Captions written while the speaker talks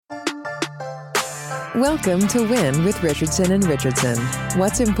Welcome to Win with Richardson and Richardson.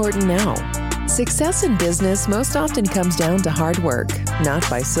 What's important now? Success in business most often comes down to hard work, not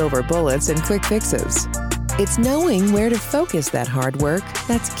by silver bullets and quick fixes. It's knowing where to focus that hard work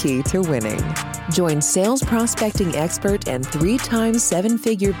that's key to winning. Join sales prospecting expert and 3-time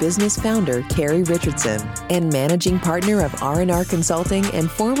seven-figure business founder Carrie Richardson and managing partner of R&R Consulting and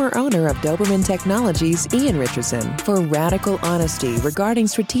former owner of Doberman Technologies, Ian Richardson, for radical honesty regarding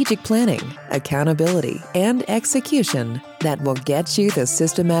strategic planning, accountability, and execution that will get you the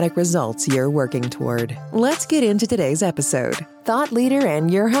systematic results you're working toward. Let's get into today's episode. Thought leader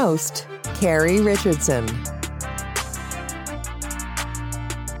and your host, Carrie Richardson.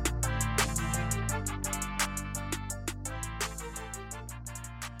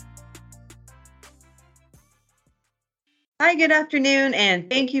 Hi, good afternoon, and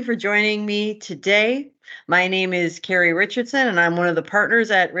thank you for joining me today. My name is Carrie Richardson, and I'm one of the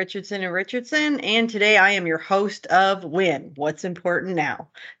partners at Richardson & Richardson, and today I am your host of Win, What's Important Now.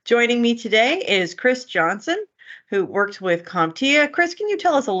 Joining me today is Chris Johnson, who works with CompTIA. Chris, can you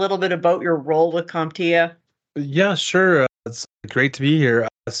tell us a little bit about your role with CompTIA? Yeah, sure. It's great to be here.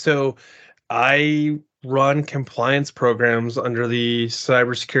 So I run compliance programs under the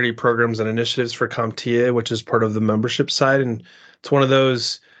cybersecurity programs and initiatives for CompTIA, which is part of the membership side. And it's one of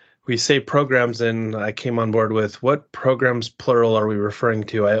those, we say programs, and I came on board with what programs, plural, are we referring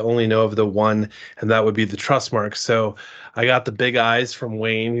to? I only know of the one, and that would be the trustmark. So I got the big eyes from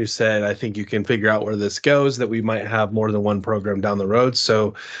Wayne, who said, I think you can figure out where this goes, that we might have more than one program down the road.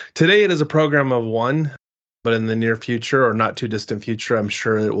 So today it is a program of one. But in the near future or not too distant future, I'm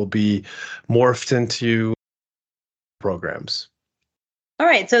sure it will be morphed into programs. All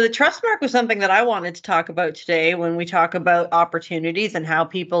right, so the trustmark was something that I wanted to talk about today when we talk about opportunities and how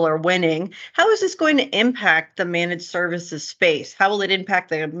people are winning. How is this going to impact the managed services space? How will it impact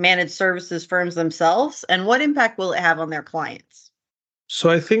the managed services firms themselves? And what impact will it have on their clients? So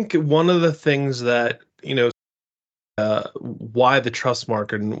I think one of the things that, why the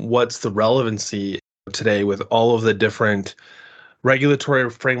trustmark and what's the relevancy today with all of the different regulatory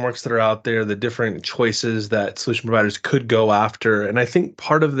frameworks that are out there, the different choices that solution providers could go after. And I think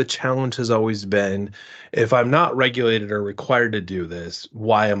part of the challenge has always been, if I'm not regulated or required to do this,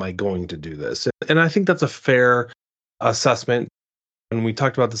 why am I going to do this? And I think that's a fair assessment. And we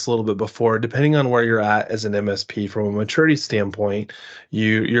talked about this a little bit before, depending on where you're at as an MSP from a maturity standpoint,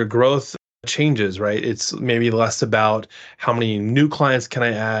 your growth changes, right? It's maybe less about how many new clients can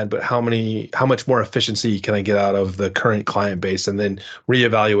I add, but how much more efficiency can I get out of the current client base, and then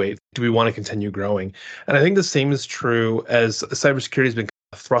reevaluate, do we want to continue growing? And I think the same is true as cybersecurity has been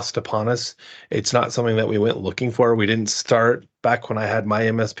thrust upon us. It's not something that we went looking for. We didn't start back when I had my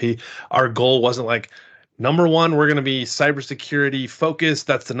MSP. Our goal wasn't like, number one, we're going to be cybersecurity focused.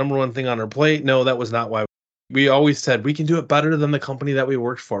 That's the number one thing on our plate. No, that was not why. We always said we can do it better than the company that we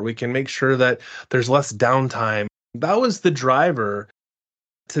worked for. We can make sure that there's less downtime. That was the driver.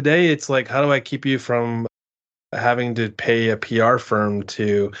 Today, it's like, how do I keep you from having to pay a PR firm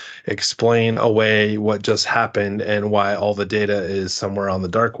to explain away what just happened and why all the data is somewhere on the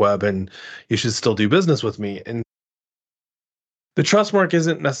dark web and you should still do business with me? And the trustmark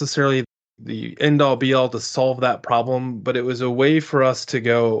isn't necessarily the end-all be-all to solve that problem, but it was a way for us to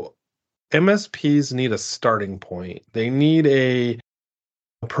go, MSPs need a starting point. They need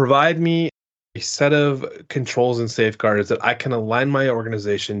provide me a set of controls and safeguards that I can align my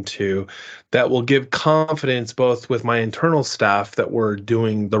organization to that will give confidence both with my internal staff that we're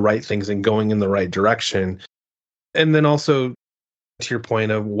doing the right things and going in the right direction. And then also to your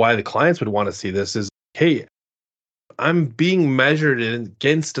point of why the clients would want to see this is, hey, I'm being measured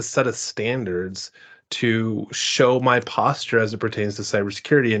against a set of standards to show my posture as it pertains to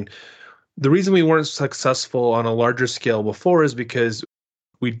cybersecurity. And the reason we weren't successful on a larger scale before is because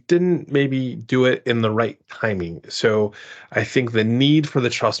we didn't maybe do it in the right timing. So I think the need for the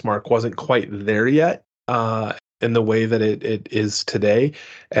trustmark wasn't quite there yet in the way that it is today.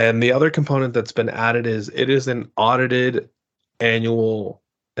 And the other component that's been added is it is an annual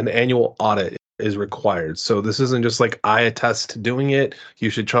audit is required. So this isn't just like I attest to doing it. You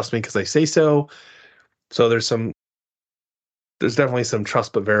should trust me because I say so. So there's definitely some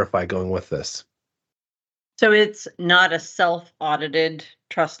trust but verify going with this. So it's not a self-audited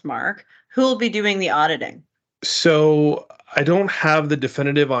trustmark. Who will be doing the auditing? So I don't have the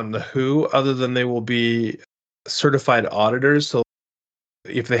definitive on the who, other than they will be certified auditors. So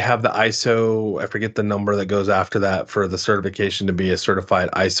if they have the ISO, I forget the number that goes after that for the certification to be a certified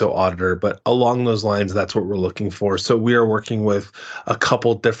ISO auditor, but along those lines, that's what we're looking for. So we are working with a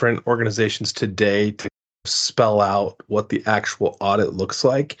couple different organizations today to spell out what the actual audit looks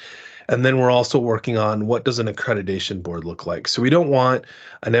like. And then we're also working on what does an accreditation board look like. So we don't want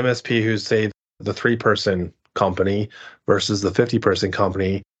an MSP who's, say, the 3-person company versus the 50-person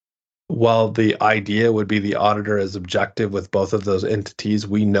company. While the idea would be the auditor is objective with both of those entities,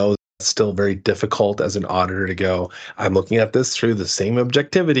 we know it's still very difficult as an auditor to go, I'm looking at this through the same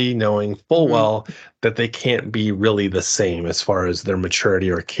objectivity, knowing full well that they can't be really the same as far as their maturity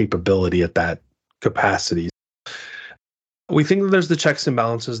or capability at that capacity. We think that there's the checks and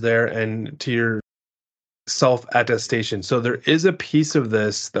balances there, and to your self-attestation. So there is a piece of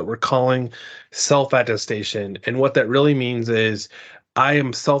this that we're calling self-attestation. And what that really means is I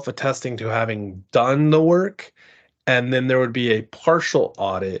am self-attesting to having done the work, and then there would be a partial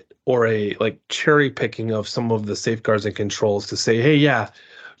audit or a like cherry picking of some of the safeguards and controls to say, hey, yeah,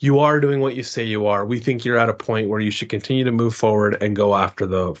 you are doing what you say you are. We think you're at a point where you should continue to move forward and go after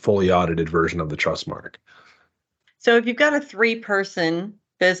the fully audited version of the trust mark. So if you've got a 3-person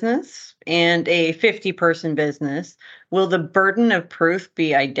business and a 50-person business, will the burden of proof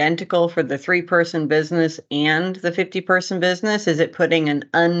be identical for the 3-person business and the 50-person business? Is it putting an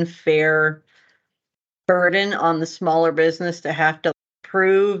unfair burden on the smaller business to have to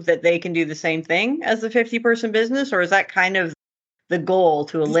prove that they can do the same thing as the 50-person business? Or is that kind of the goal,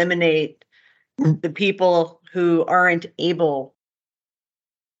 to eliminate the people who aren't able?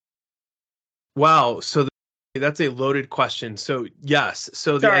 Wow. So that's a loaded question. So yes.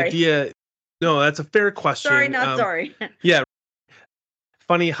 So the Sorry. idea, no, that's a fair question. Sorry, not sorry. Yeah.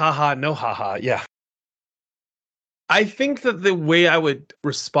 Funny, haha, no haha. Yeah. I think that the way I would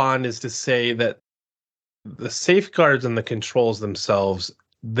respond is to say that the safeguards and the controls themselves,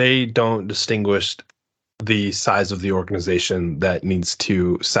 they don't distinguish the size of the organization that needs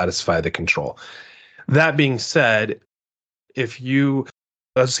to satisfy the control. That being said, let's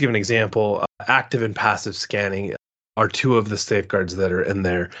just give an example. Active and passive scanning are two of the safeguards that are in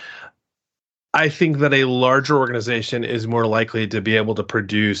there. I think that a larger organization is more likely to be able to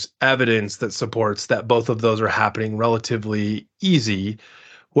produce evidence that supports that both of those are happening relatively easy,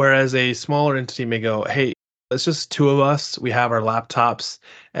 whereas a smaller entity may go, hey, it's just 2 of us. We have our laptops,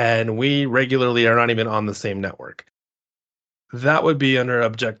 and we regularly are not even on the same network. That would be under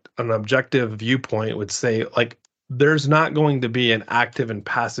an objective viewpoint would say, like, there's not going to be an active and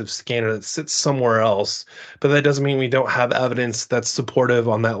passive scanner that sits somewhere else, but that doesn't mean we don't have evidence that's supportive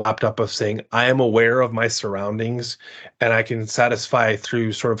on that laptop of saying, I am aware of my surroundings and I can satisfy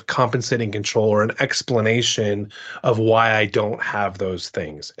through sort of compensating control or an explanation of why I don't have those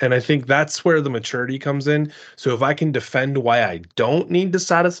things. And I think that's where the maturity comes in. So if I can defend why I don't need to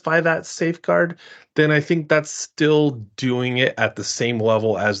satisfy that safeguard, then I think that's still doing it at the same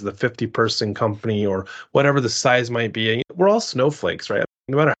level as the 50-person company or whatever the size might be. And we're all snowflakes, right?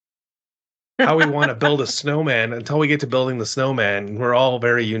 No matter how we want to build a snowman, until we get to building the snowman, we're all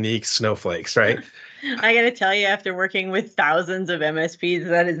very unique snowflakes, right? I got to tell you, after working with thousands of MSPs,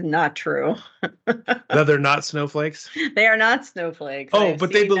 that is not true. No, they're not snowflakes? They are not snowflakes. Oh,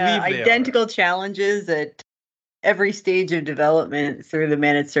 but they believe they identical are. Challenges at every stage of development through the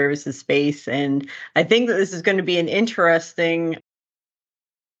managed services space. And I think that this is going to be an interesting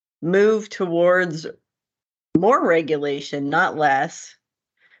move towards more regulation, not less,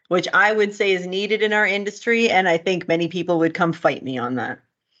 which I would say is needed in our industry. And I think many people would come fight me on that.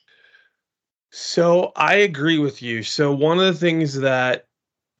 So I agree with you. So one of the things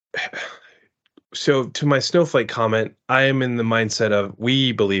so to my snowflake comment, I am in the mindset of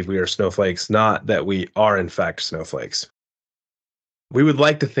we believe we are snowflakes, not that we are in fact snowflakes. We would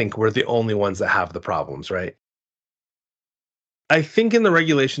like to think we're the only ones that have the problems, right? I think in the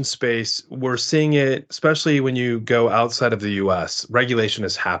regulation space, we're seeing it, especially when you go outside of the US, regulation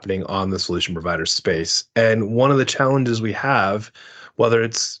is happening on the solution provider space. And one of the challenges we have, whether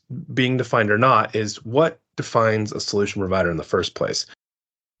it's being defined or not, is what defines a solution provider in the first place.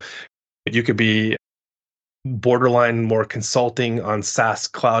 You could be borderline more consulting on SaaS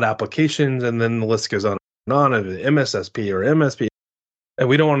cloud applications, and then the list goes on and on of MSSP or MSP. And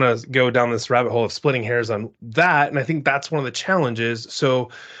we don't want to go down this rabbit hole of splitting hairs on that. And I think that's one of the challenges. So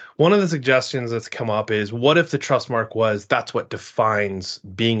one of the suggestions that's come up is, what if the trust mark was, that's what defines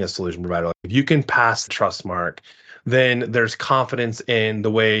being a solution provider? Like, if you can pass the trust mark, then there's confidence in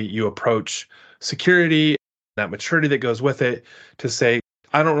the way you approach security, that maturity that goes with it, to say,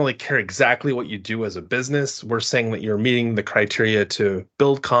 I don't really care exactly what you do as a business. We're saying that you're meeting the criteria to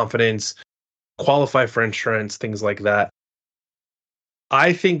build confidence, qualify for insurance, things like that.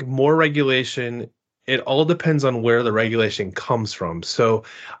 I think more regulation, it all depends on where the regulation comes from. So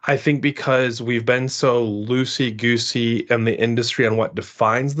I think because we've been so loosey-goosey in the industry on what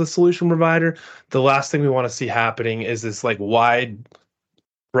defines the solution provider, the last thing we want to see happening is this like wide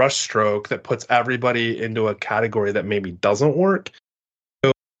brushstroke that puts everybody into a category that maybe doesn't work.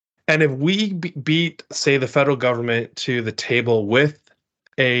 So, and if we beat, say, the federal government to the table with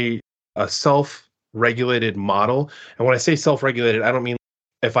a self-regulated model, and when I say self-regulated, I don't mean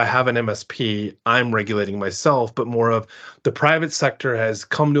if I have an MSP, I'm regulating myself, but more of the private sector has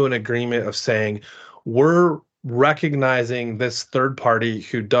come to an agreement of saying, we're recognizing this third party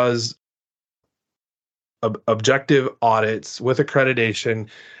who does objective audits with accreditation,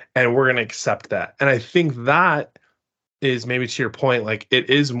 and we're going to accept that. And I think that is maybe to your point, like it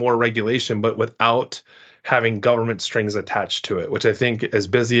is more regulation, but without having government strings attached to it, which I think as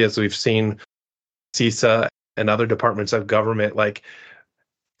busy as we've seen CISA and other departments of government, like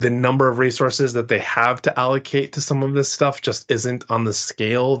the number of resources that they have to allocate to some of this stuff just isn't on the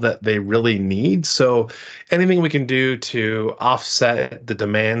scale that they really need. So anything we can do to offset the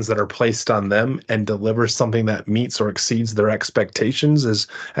demands that are placed on them and deliver something that meets or exceeds their expectations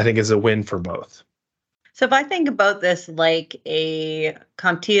I think is a win for both. So if I think about this like a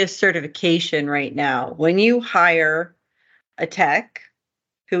CompTIA certification right now, when you hire a tech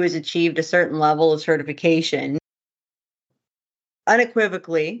who has achieved a certain level of certification,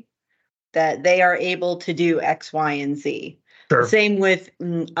 unequivocally that they are able to do X, Y, and Z. Sure. Same with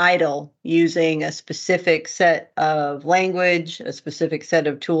IDLE, using a specific set of language, a specific set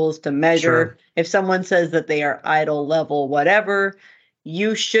of tools to measure. Sure. If someone says that they are IDLE level whatever,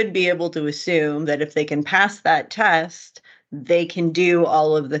 you should be able to assume that if they can pass that test, they can do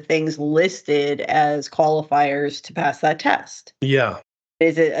all of the things listed as qualifiers to pass that test. Yeah.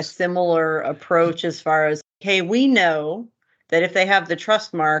 Is it a similar approach as far as, hey, we know that if they have the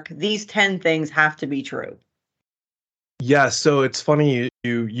trust mark, these 10 things have to be true? Yeah, so it's funny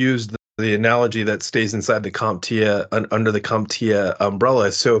you used the analogy that stays inside the CompTIA, under the CompTIA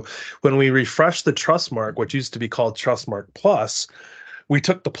umbrella. So when we refreshed the trust mark, what used to be called trustmark plus, we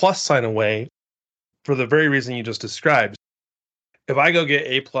took the plus sign away for the very reason you just described. If I go get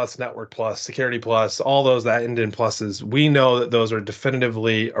A plus, network plus, security plus, all those that end in pluses, we know that those are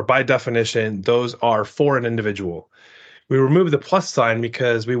definitively, or by definition, those are for an individual. We remove the plus sign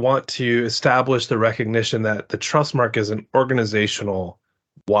because we want to establish the recognition that the trust mark is an organizational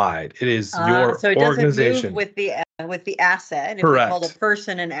wide. It is your so it organization. doesn't move with the asset. If Correct. we call the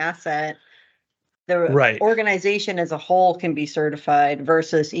person an asset, the Right. organization as a whole can be certified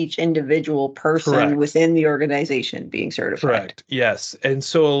versus each individual person Correct. within the organization being certified. Correct. Yes. And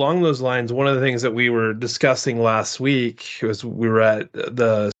so along those lines, one of the things that we were discussing last week was we were at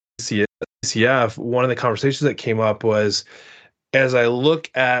the CCF. One of the conversations that came up was, as I look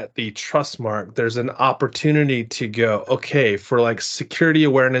at the trust mark, there's an opportunity to go, okay, for like security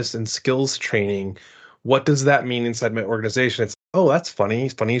awareness and skills training, what does that mean inside my organization? It's, oh, that's funny.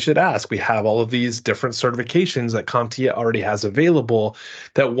 Funny you should ask. We have all of these different certifications that CompTIA already has available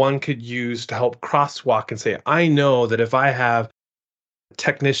that one could use to help crosswalk and say, I know that if I have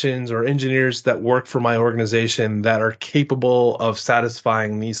technicians or engineers that work for my organization that are capable of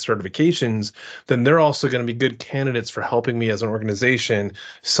satisfying these certifications, then they're also going to be good candidates for helping me as an organization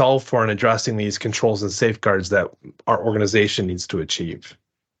solve for and addressing these controls and safeguards that our organization needs to achieve.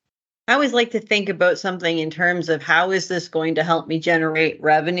 I always like to think about something in terms of how is this going to help me generate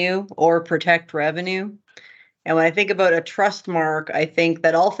revenue or protect revenue? And when I think about a trust mark, I think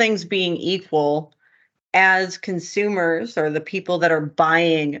that all things being equal, as consumers or the people that are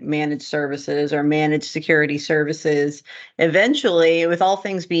buying managed services or managed security services, eventually, with all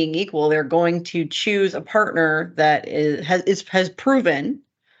things being equal, they're going to choose a partner that has proven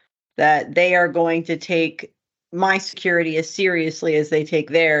that they are going to take my security as seriously as they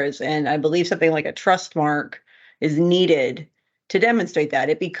take theirs. And I believe something like a trust mark is needed to demonstrate that.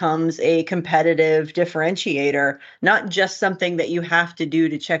 It becomes a competitive differentiator, not just something that you have to do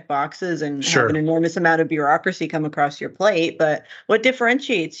to check boxes and Sure. have an enormous amount of bureaucracy come across your plate, but what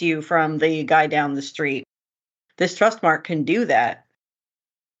differentiates you from the guy down the street? This trust mark can do that.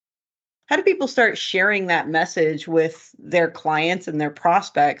 How do people start sharing that message with their clients and their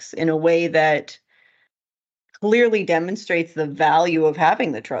prospects in a way that clearly demonstrates the value of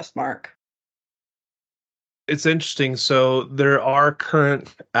having the trust mark? It's interesting. So there are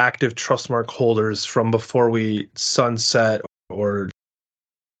current active trustmark holders from before we sunset or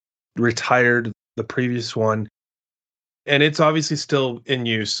retired the previous one. And it's obviously still in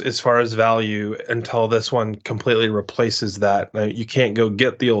use as far as value until this one completely replaces that. Now, you can't go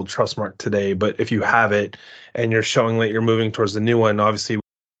get the old trustmark today, but if you have it and you're showing that you're moving towards the new one, obviously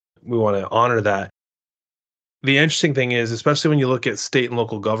we want to honor that. The interesting thing is, especially when you look at state and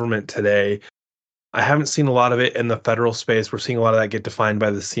local government today, I haven't seen a lot of it in the federal space. We're seeing a lot of that get defined by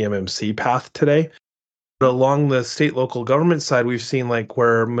the CMMC path today. along the state local government side, we've seen like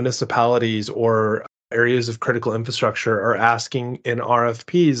where municipalities or areas of critical infrastructure are asking in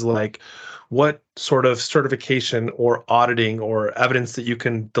RFPs, like, what sort of certification or auditing or evidence that you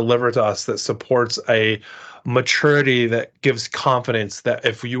can deliver to us that supports a maturity that gives confidence that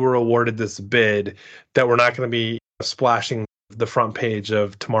if you were awarded this bid, that we're not going to be splashing the front page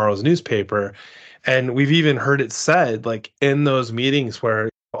of tomorrow's newspaper. And we've even heard it said, like in those meetings where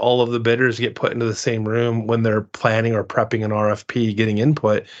all of the bidders get put into the same room when they're planning or prepping an RFP, getting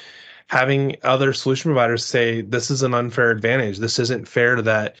input, having other solution providers say, this is an unfair advantage. This isn't fair to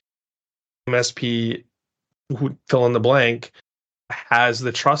that MSP who fill in the blank has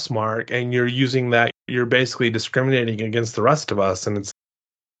the trust mark and you're using that, you're basically discriminating against the rest of us. And it's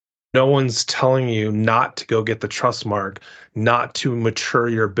no one's telling you not to go get the trust mark, not to mature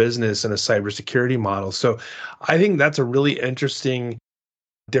your business in a cybersecurity model. So I think that's a really interesting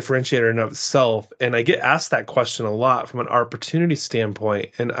differentiator in of itself. And I get asked that question a lot from an opportunity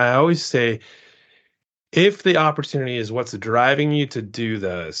standpoint. And I always say, if the opportunity is what's driving you to do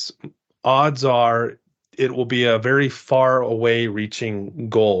this, odds are it will be a very far away reaching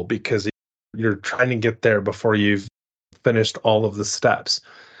goal because you're trying to get there before you've finished all of the steps.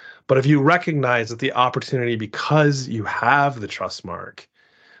 But if you recognize that the opportunity, because you have the trust mark,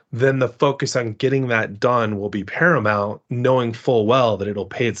 then the focus on getting that done will be paramount, knowing full well that it'll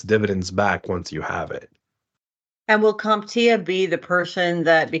pay its dividends back once you have it. And will CompTIA be the person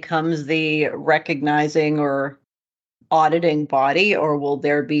that becomes the recognizing or auditing body, or will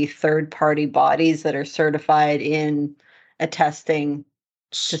there be third-party bodies that are certified in attesting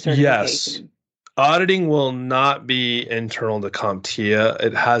to certification? Yes. Auditing will not be internal to CompTIA.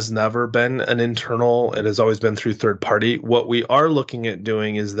 It has never been an internal. It has always been through third party. What we are looking at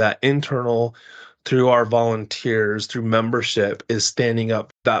doing is that internal through our volunteers, through membership, is standing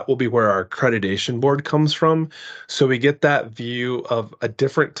up. That will be where our accreditation board comes from. So we get that view of a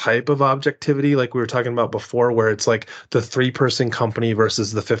different type of objectivity, like we were talking about before, where it's like the 3-person company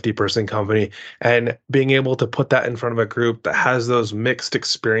versus the 50-person company, and being able to put that in front of a group that has those mixed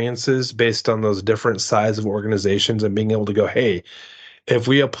experiences based on those different sides of organizations, and being able to go, hey, if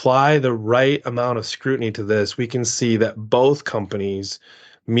we apply the right amount of scrutiny to this, we can see that both companies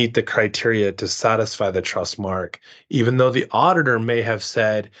meet the criteria to satisfy the trust mark, even though the auditor may have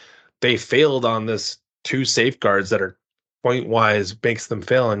said they failed on this 2 safeguards that are point-wise makes them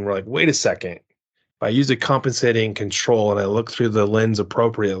fail. And we're like, wait a second. If I use a compensating control and I look through the lens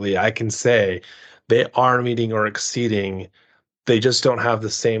appropriately, I can say they are meeting or exceeding. They just don't have the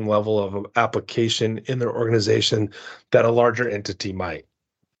same level of application in their organization that a larger entity might.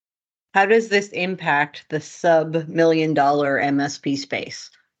 How does this impact the sub-$1 million MSP space?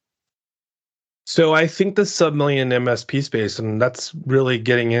 So I think the sub-million MSP space, and that's really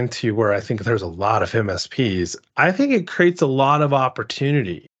getting into where I think there's a lot of MSPs, I think it creates a lot of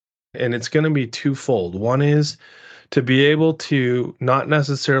opportunity. And it's going to be twofold. One is to be able to not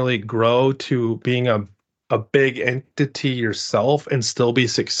necessarily grow to being a big entity yourself and still be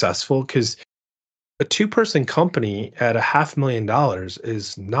successful, because a 2-person company at $500,000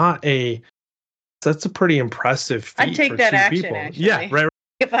 is not that's a pretty impressive feat. I'd take for that 2 action, people. actually. Yeah, right.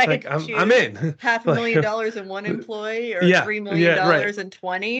 If I like, I'm in. $500,000 in one employee or $3 million in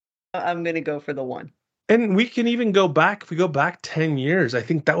 20, I'm going to go for the one. And we can even go back, if we go back 10 years, I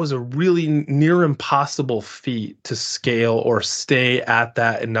think that was a really near impossible feat to scale or stay at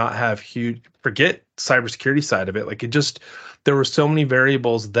that and not have huge, forget cybersecurity side of it. Like there were so many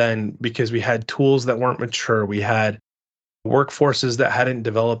variables then because we had tools that weren't mature. We had workforces that hadn't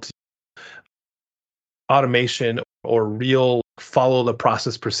developed automation or real follow the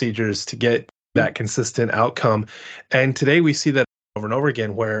process procedures to get that consistent outcome. And today we see that over and over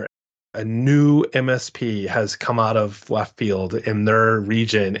again, where a new MSP has come out of left field in their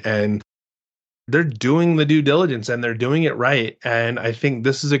region and they're doing the due diligence and they're doing it right. And I think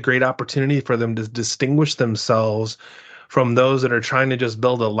this is a great opportunity for them to distinguish themselves from those that are trying to just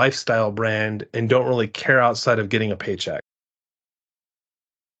build a lifestyle brand and don't really care outside of getting a paycheck.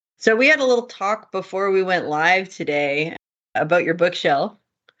 So we had a little talk before we went live today about your bookshelf.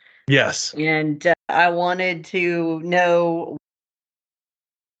 Yes. And I wanted to know,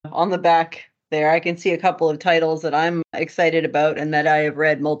 on the back there, I can see a couple of titles that I'm excited about and that I have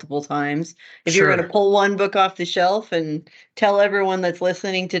read multiple times. If you're going to pull one book off the shelf and tell everyone that's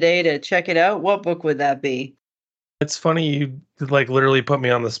listening today to check it out, what book would that be? It's funny you like literally put me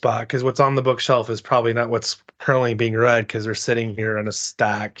on the spot, because what's on the bookshelf is probably not what's currently being read, because they're sitting here in a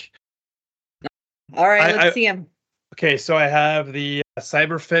stack. All right, let's see them. Okay, so I have the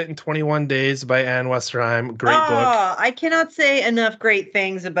Cyber Fit in 21 Days by Ann Westerheim. Great book. I cannot say enough great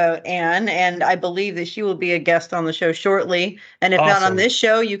things about Anne, and I believe that she will be a guest on the show shortly. And if not on Awesome. this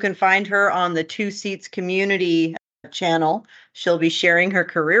show, you can find her on the Two Seats Community channel. She'll be sharing her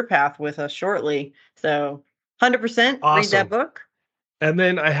career path with us shortly. So 100% read Awesome. that book. And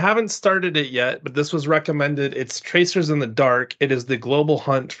then I haven't started it yet, but this was recommended. It's Tracers in the Dark. It is the global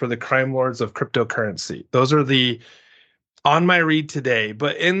hunt for the crime lords of cryptocurrency. Those are the on my read today.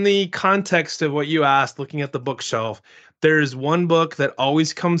 But in the context of what you asked, looking at the bookshelf, there's one book that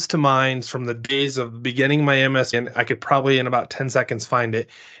always comes to mind from the days of beginning my MS, and I could probably in about 10 seconds find it.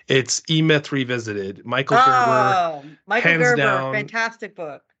 It's E-Myth Revisited. Michael Gerber. Michael hands Gerber, down. fantastic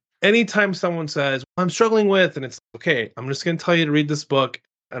book. Anytime someone says, I'm struggling with, and it's okay, I'm just going to tell you to read this book.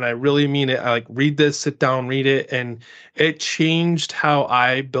 And I really mean it. I read this, sit down, read it. And it changed how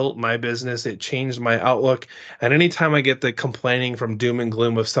I built my business. It changed my outlook. And anytime I get the complaining from doom and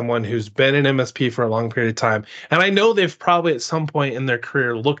gloom of someone who's been an MSP for a long period of time, and I know they've probably at some point in their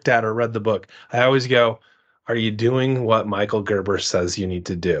career looked at or read the book, I always go, are you doing what Michael Gerber says you need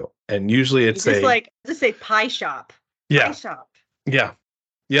to do? And usually it's just say pie shop. Yeah. Pie shop. Yeah.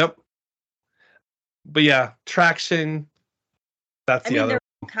 Yep. But yeah, Traction. That's the other.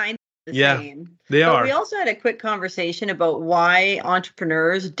 Kind of the same. They are. We also had a quick conversation about why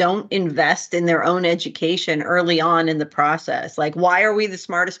entrepreneurs don't invest in their own education early on in the process. Like, why are we the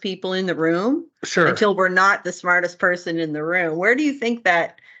smartest people in the room? Sure. Until we're not the smartest person in the room. Where do you think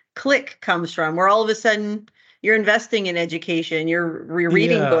that click comes from? Where all of a sudden you're investing in education, you're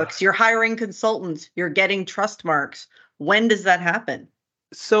reading books, you're hiring consultants, you're getting trust marks. When does that happen?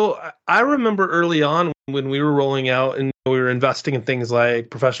 So I remember early on when we were rolling out and we were investing in things like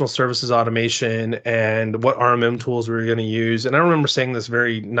professional services automation and what RMM tools we were going to use. And I remember saying this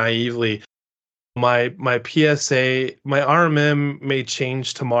very naively. My PSA, my RMM may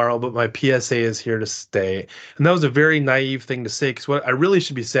change tomorrow, but my PSA is here to stay. And that was a very naive thing to say, because what I really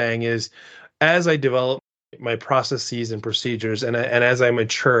should be saying is, as I develop my processes and procedures and as I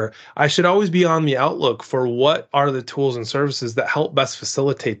mature, I should always be on the outlook for what are the tools and services that help best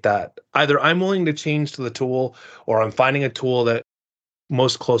facilitate that. Either I'm willing to change to the tool, or I'm finding a tool that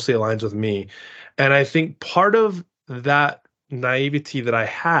most closely aligns with me. And I think part of that naivety that I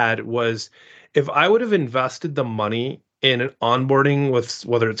had was, if I would have invested the money in an onboarding with,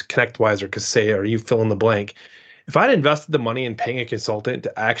 whether it's ConnectWise or Kaseya or you fill in the blank, if I'd invested the money in paying a consultant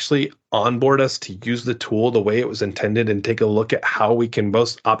to actually onboard us to use the tool the way it was intended and take a look at how we can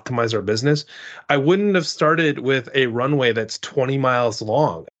most optimize our business, I wouldn't have started with a runway that's 20 miles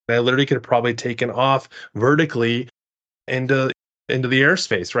long. I literally could have probably taken off vertically into the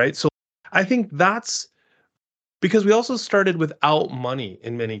airspace, right? So I think that's because we also started without money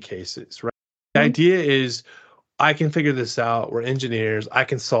in many cases, right? The idea is, I can figure this out. We're engineers. I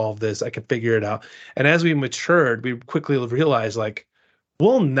can solve this. I can figure it out. And as we matured, we quickly realized, like,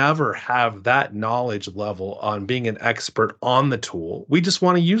 we'll never have that knowledge level on being an expert on the tool. We just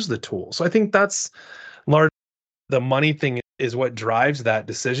want to use the tool. So I think that's large. The money thing is what drives that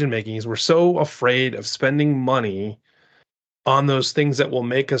decision making, is we're so afraid of spending money on those things that will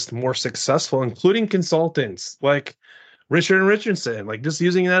make us more successful, including consultants like Richard and Richardson, like just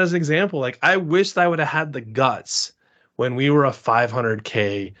using that as an example. Like, I wish that I would have had the guts when we were a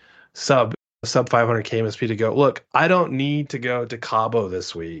 500K sub 500K MSP to go, look, I don't need to go to Cabo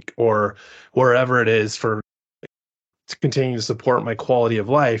this week or wherever it is to continue to support my quality of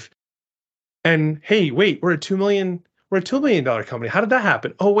life. And hey, wait, we're a $2 million company. How did that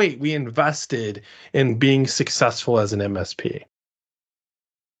happen? Oh, wait, we invested in being successful as an MSP.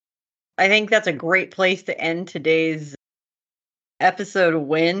 I think that's a great place to end today's episode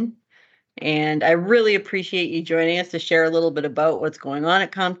Win. And I really appreciate you joining us to share a little bit about what's going on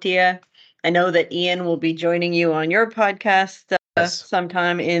at CompTIA. I know that Ian will be joining you on your podcast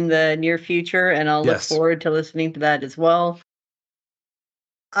sometime in the near future, and I'll look forward to listening to that as well.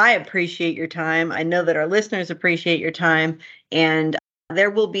 I appreciate your time. I know that our listeners appreciate your time, and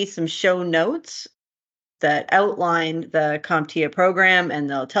there will be some show notes that outline the CompTIA program, and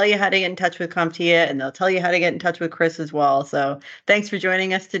they'll tell you how to get in touch with CompTIA, and they'll tell you how to get in touch with Chris as well. So thanks for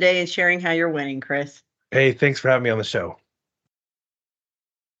joining us today and sharing how you're winning, Chris. Hey, thanks for having me on the show.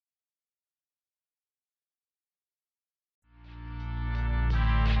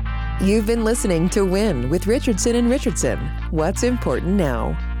 You've been listening to Win with Richardson and Richardson. What's important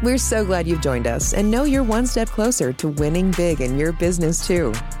now? We're so glad you've joined us and know you're one step closer to winning big in your business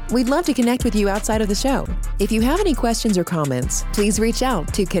too. We'd love to connect with you outside of the show. If you have any questions or comments, please reach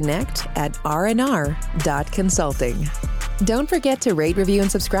out to connect@rnr.consulting. Don't forget to rate, review, and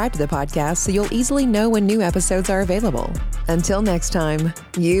subscribe to the podcast so you'll easily know when new episodes are available. Until next time,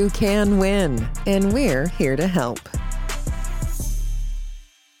 you can win, and we're here to help.